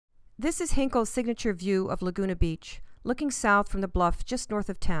This is Hinkle's signature view of Laguna Beach, looking south from the bluff just north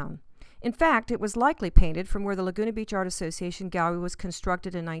of town. In fact, it was likely painted from where the Laguna Beach Art Association Gallery was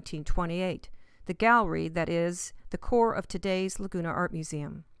constructed in 1928, the gallery that is the core of today's Laguna Art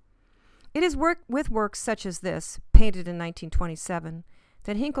Museum. It is with works such as this, painted in 1927,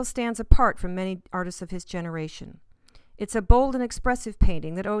 that Hinkle stands apart from many artists of his generation. It's a bold and expressive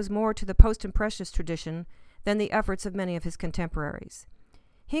painting that owes more to the post-impressionist tradition than the efforts of many of his contemporaries.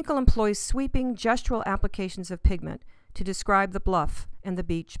 Hinkle employs sweeping, gestural applications of pigment to describe the bluff and the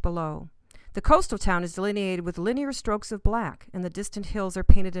beach below. The coastal town is delineated with linear strokes of black, and the distant hills are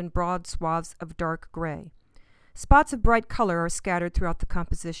painted in broad swaths of dark gray. Spots of bright color are scattered throughout the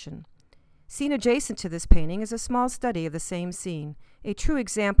composition. Seen adjacent to this painting is a small study of the same scene, a true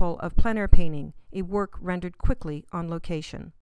example of plein air painting, a work rendered quickly on location.